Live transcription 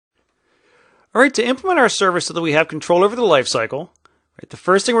All right, to implement our service so that we have control over the lifecycle, right, the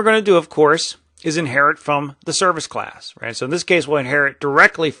first thing we're going to do, of course, is inherit from the service class, right? So in this case, we'll inherit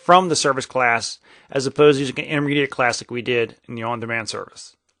directly from the service class as opposed to using an intermediate class like we did in the on-demand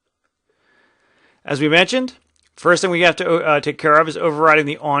service. As we mentioned, first thing we have to take care of is overriding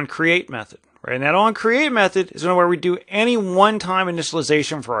the onCreate method, right? And that onCreate method is where we do any one-time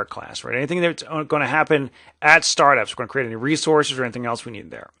initialization for our class, right? Anything that's going to happen at startups. We're going to create any resources or anything else we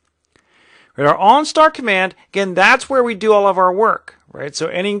need there. Right, our onStart command, again, that's where we do all of our work, right? So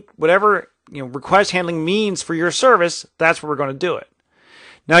whatever request handling means for your service, that's where we're going to do it.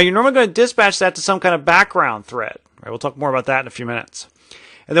 Now, you're normally going to dispatch that to some kind of background thread, right? We'll talk more about that in a few minutes.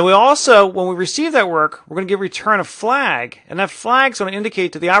 And then we also, when we receive that work, we're going to give return a flag, and that flag is going to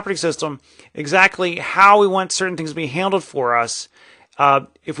indicate to the operating system exactly how we want certain things to be handled for us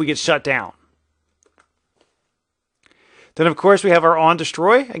if we get shut down. Then, of course, we have our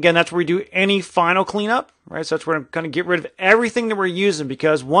onDestroy. Again, that's where we do any final cleanup, right? So that's where we're going to get rid of everything that we're using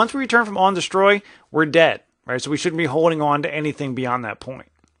because once we return from onDestroy, we're dead, right? So we shouldn't be holding on to anything beyond that point.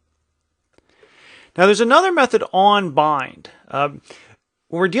 Now, there's another method, onBind. When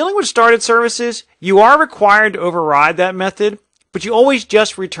we're dealing with started services, you are required to override that method, but you always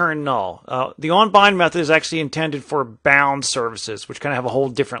just return null. The onBind method is actually intended for bound services, which kind of have a whole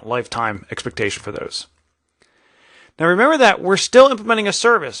different lifetime expectation for those. Now remember that we're still implementing a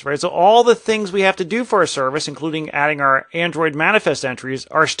service, right? So all the things we have to do for a service, including adding our Android manifest entries,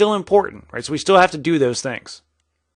 are still important, right? So we still have to do those things.